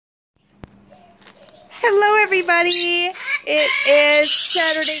Hello everybody. It is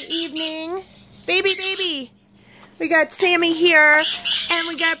Saturday evening. Baby. We got Sammy here, and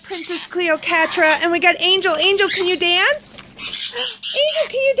we got Princess Cleopatra, and we got Angel. Angel, can you dance? Angel,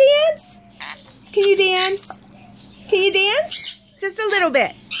 can you dance? Can you dance? Can you dance? Just a little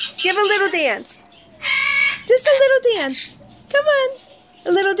bit. Give a little dance. Just a little dance. Come on.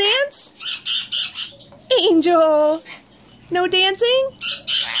 A little dance? Angel. No dancing?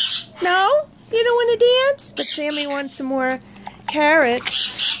 No? You don't want to dance? But Sammy wants some more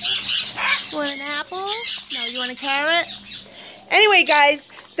carrots. Want an apple? No, you want a carrot? Anyway, guys,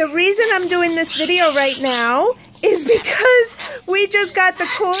 the reason I'm doing this video right now is because we just got the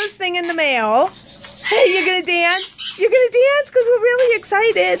coolest thing in the mail. Hey, you're going to dance? You're going to dance because we're really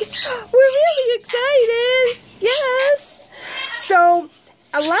excited. We're really excited. Yes. So,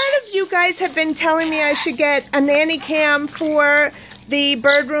 a lot of you guys have been telling me I should get a nanny cam for the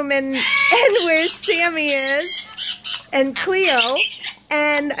bird room and where Sammy is and Cleo.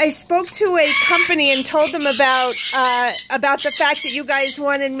 And I spoke to a company and told them about the fact that you guys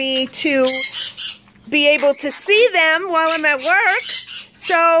wanted me to be able to see them while I'm at work.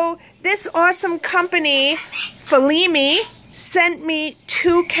 So this awesome company, Faleemi, sent me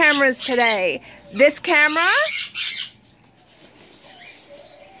 2 cameras today. This camera,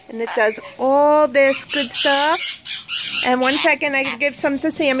 and it does all this good stuff. And 1 second, I can give some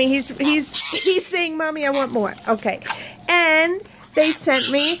to Sammy. He's saying, "Mommy, I want more." Okay. And they sent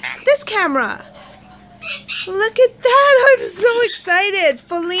me this camera. Look at that! I'm so excited.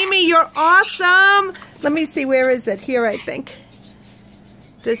 Faleemi, you're awesome. Let me see, where is it? Here, I think.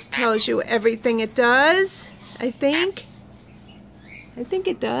 This tells you everything it does. I think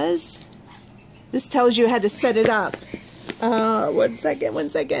it does. This tells you how to set it up. 1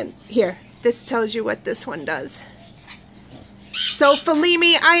 second. Here, this tells you what this one does. So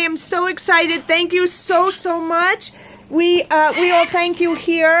Faleemi, I am so excited. Thank you so much. We all thank you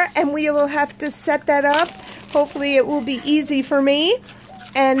here, and we will have to set that up. Hopefully it will be easy for me.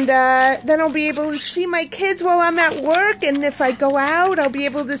 And then I'll be able to see my kids while I'm at work, and if I go out, I'll be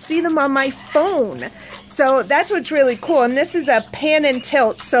able to see them on my phone. So that's what's really cool. And this is a pan and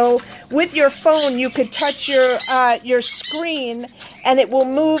tilt. So with your phone, you could touch your screen, and it will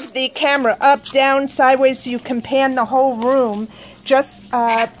move the camera up, down, sideways, so you can pan the whole room just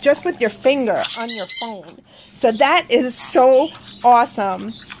with your finger on your phone. So that is so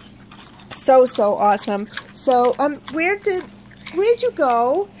awesome. So awesome. So where'd you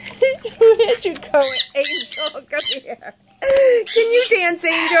go? Where'd you go, Angel? Come here. Can you dance,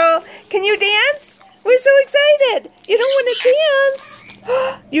 Angel? Can you dance? We're so excited. You don't want to dance?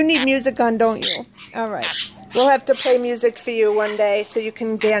 You need music on, don't you? All right. We'll have to play music for you one day so you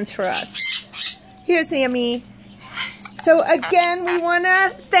can dance for us. Here's Sammy. So again, we want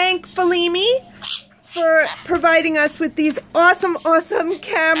to thank Faleemi for providing us with these awesome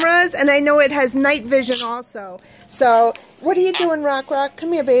cameras, and I know it has night vision also. So, what are you doing, Rock?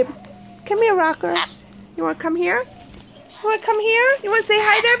 Come here, babe. Come here, Rocker. You want to come here? You want to come here? You want to say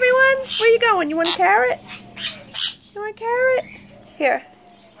hi to everyone? Where are you going? You want a carrot? You want a carrot?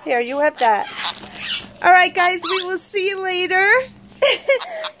 Here, you have that. Alright, guys, we will see you later.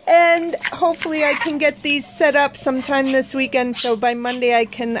 And hopefully I can get these set up sometime this weekend, so by Monday I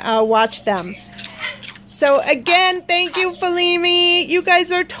can watch them. So again, thank you, Faleemi. You guys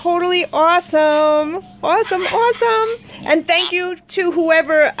are totally awesome. Awesome. And thank you to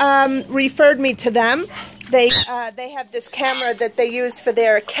whoever referred me to them. They have this camera that they use for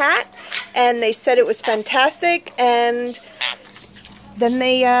their cat, and they said it was fantastic, and then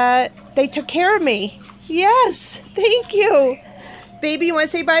they took care of me. Yes, thank you. Baby, you want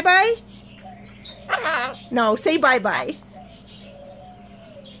to say bye-bye? No, say bye-bye.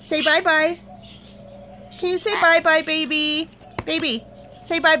 Say bye-bye. Can you say bye-bye, baby? Baby,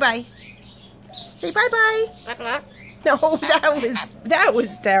 say bye-bye. Say bye-bye. No, that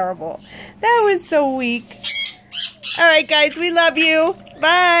was terrible. That was so weak. All right, guys, we love you.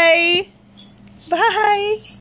 Bye. Bye.